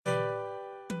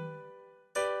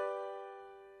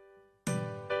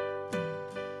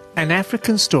An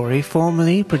African story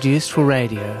formerly produced for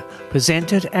radio,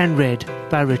 presented and read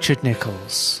by Richard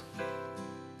Nichols.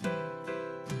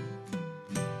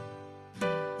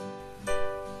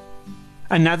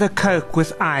 Another Coke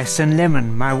with ice and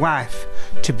lemon, my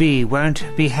wife-to-be won't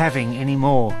be having any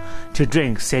more to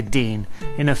drink, said Dean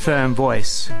in a firm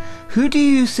voice. Who do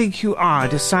you think you are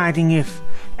deciding if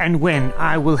and when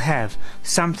I will have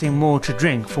something more to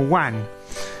drink, for one?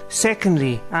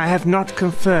 Secondly, I have not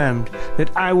confirmed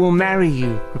that I will marry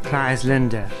you, replies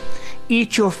Linda.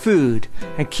 Eat your food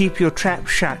and keep your trap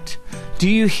shut. Do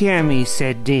you hear me,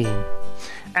 said Dean.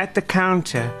 At the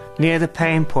counter, near the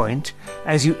pain point,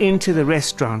 as you enter the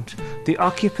restaurant, the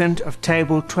occupant of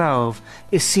table 12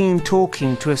 is seen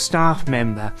talking to a staff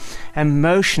member and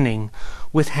motioning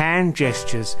with hand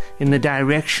gestures in the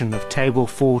direction of table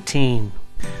 14.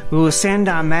 We will send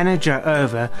our manager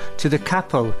over to the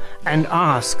couple and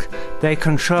ask they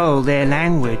control their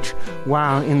language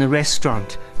while in the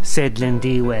restaurant, said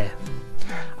Lindiwe.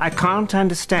 I can't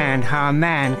understand how a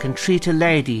man can treat a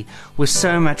lady with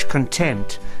so much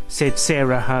contempt, said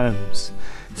Sarah Holmes.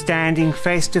 Standing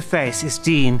face to face is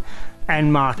Dean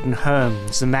and Martin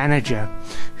Holmes, the manager,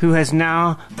 who has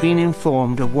now been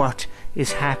informed of what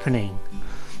is happening.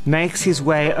 Makes his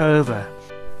way over.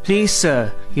 Please,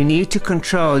 sir, you need to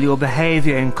control your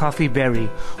behavior in Coffeeberry,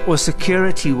 or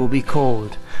security will be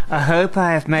called. I hope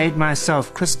I have made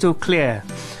myself crystal clear.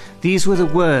 These were the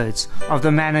words of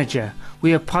the manager.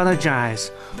 We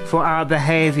apologize for our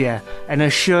behavior and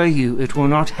assure you it will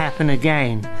not happen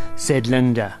again, said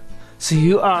Linda. So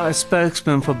you are a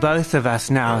spokesman for both of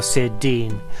us now, said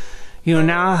Dean. You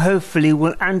now hopefully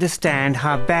will understand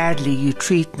how badly you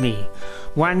treat me.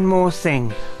 One more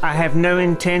thing, I have no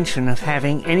intention of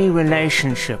having any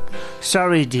relationship.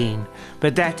 Sorry, Dean,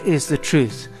 but that is the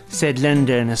truth, said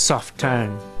Linda in a soft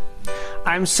tone.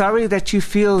 I'm sorry that you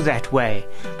feel that way,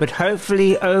 but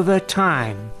hopefully over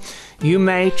time you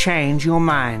may change your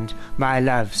mind, my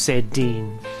love, said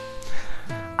Dean.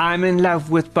 I'm in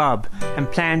love with Bob and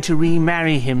plan to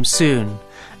remarry him soon,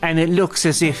 and it looks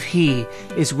as if he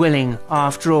is willing,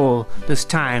 after all this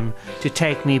time, to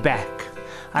take me back.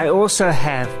 I also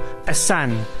have a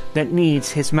son that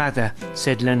needs his mother,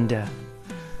 said Linda.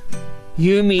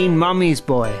 You mean Mommy's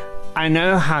boy. I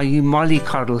know how you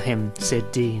mollycoddle him, said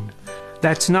Dean.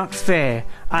 That's not fair.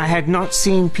 I had not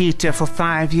seen Peter for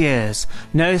 5 years,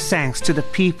 no thanks to the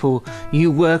people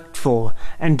you worked for,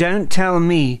 and don't tell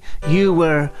me you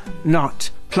were not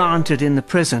planted in the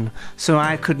prison so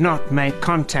I could not make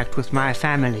contact with my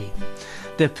family.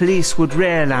 The police would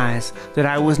realize that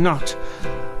I was not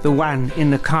the one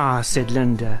in the car, said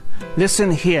Linda.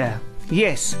 Listen here.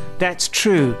 Yes, that's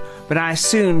true, but I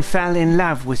soon fell in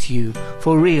love with you,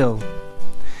 for real.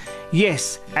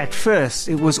 Yes, at first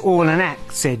it was all an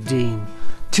act, said Dean.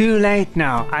 Too late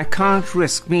now. I can't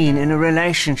risk being in a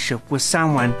relationship with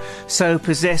someone so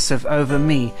possessive over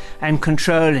me and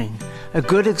controlling. A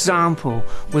good example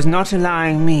was not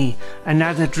allowing me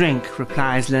another drink,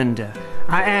 replies Linda.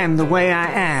 I am the way I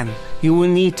am. You will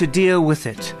need to deal with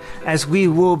it, as we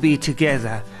will be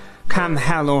together, come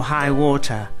hell or high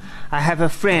water. I have a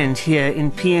friend here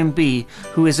in P&B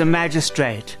who is a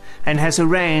magistrate and has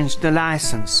arranged the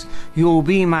license. You will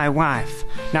be my wife.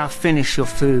 Now finish your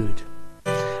food.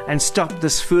 And stop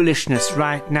this foolishness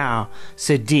right now,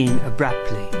 said Dean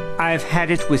abruptly. I've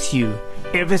had it with you.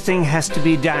 Everything has to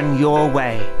be done your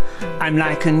way. I'm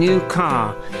like a new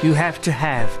car you have to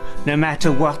have, no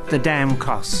matter what the damn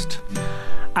cost.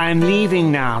 I'm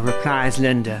leaving now, replies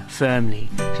Linda firmly.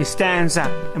 She stands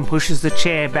up and pushes the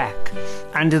chair back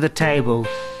under the table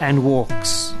and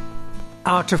walks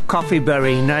out of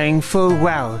Coffeeberry, knowing full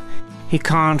well he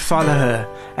can't follow her,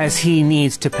 as he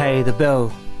needs to pay the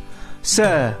bill.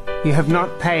 Sir, you have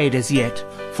not paid as yet.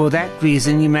 For that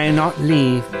reason you may not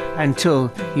leave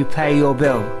until you pay your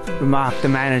bill, remarked the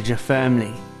manager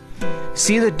firmly.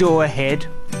 See the door ahead?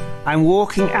 I'm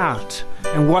walking out,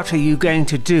 and what are you going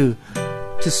to do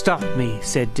to stop me,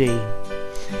 said Dean.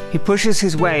 He pushes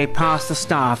his way past the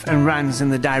staff and runs in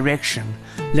the direction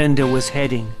Linda was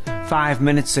heading 5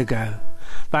 minutes ago.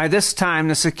 By this time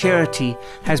the security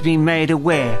has been made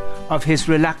aware of his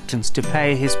reluctance to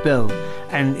pay his bill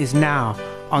and is now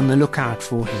on the lookout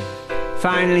for him.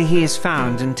 Finally he is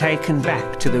found and taken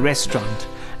back to the restaurant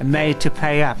and made to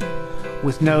pay up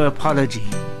with no apology.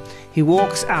 He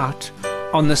walks out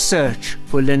on the search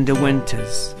for Linda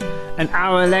Winters. An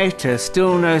hour later,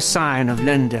 still no sign of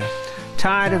Linda.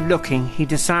 Tired of looking, he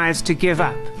decides to give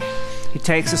up. He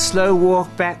takes a slow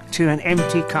walk back to an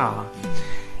empty car.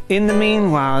 In the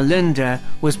meanwhile, Linda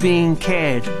was being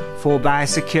cared for by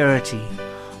security.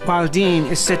 while Dean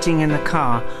is sitting in the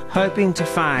car, hoping to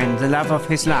find the love of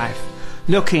his life,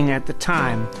 looking at the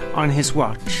time on his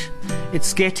watch.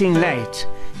 It's getting late.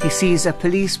 He sees a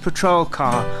police patrol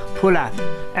car pull up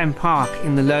and park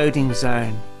in the loading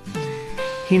zone.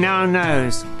 He now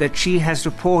knows that she has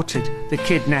reported the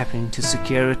kidnapping to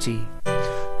security.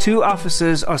 2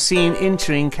 officers are seen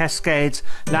entering Cascades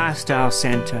Lifestyle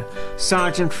Centre.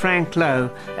 Sergeant Frank Lowe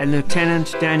and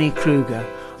Lieutenant Danny Kruger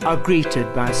are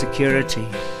greeted by security.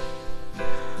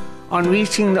 On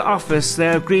reaching the office, they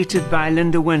are greeted by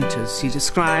Linda Winters. She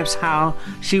describes how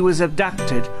she was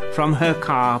abducted from her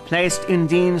car, placed in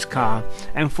Dean's car,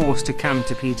 and forced to come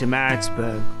to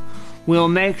Pietermaritzburg. We'll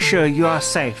make sure you are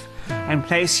safe and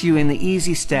place you in the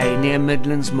Easy Stay near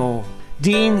Midlands Mall.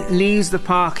 Dean leaves the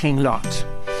parking lot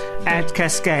at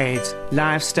Cascades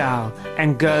Lifestyle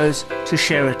and goes to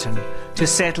Sheraton to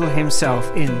settle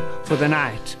himself in for the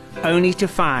night, only to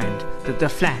find that the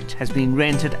flat has been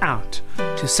rented out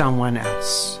to someone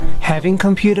else. Having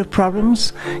computer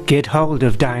problems? Get hold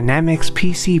of Dynamics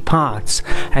PC parts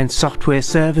and software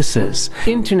services,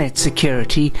 internet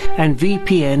security and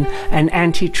VPN and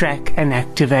anti-track and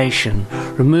activation,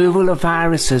 removal of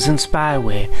viruses and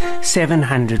spyware,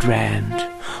 700 Rand.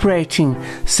 Operating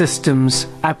systems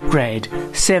upgrade,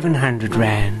 700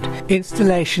 Rand.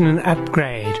 Installation and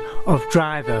upgrade of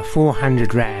driver,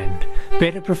 400 Rand.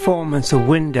 Better performance of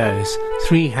Windows,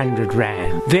 300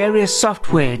 Rand. Various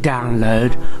software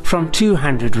download from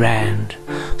 200 Rand.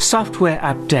 Software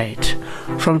update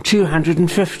from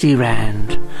 250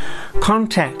 Rand.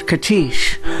 Contact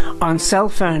Katish on cell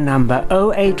phone number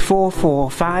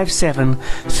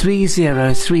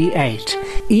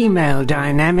 0844573038. Email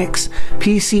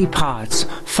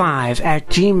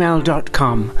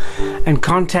dynamicspcparts5@gmail.com and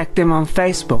contact them on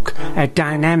Facebook at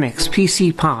Dynamics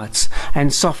PC Parts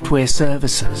and Software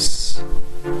Services.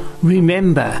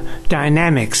 Remember,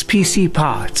 Dynamics PC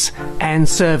Parts and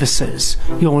Services,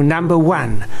 your number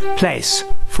 1 place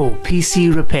for PC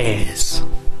repairs.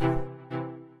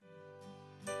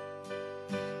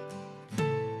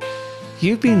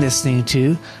 You've been listening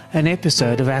to an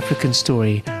episode of African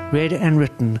Story, read and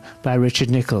written by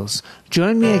Richard Nichols.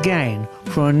 Join me again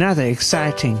for another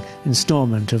exciting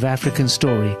installment of African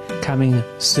Story coming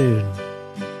soon.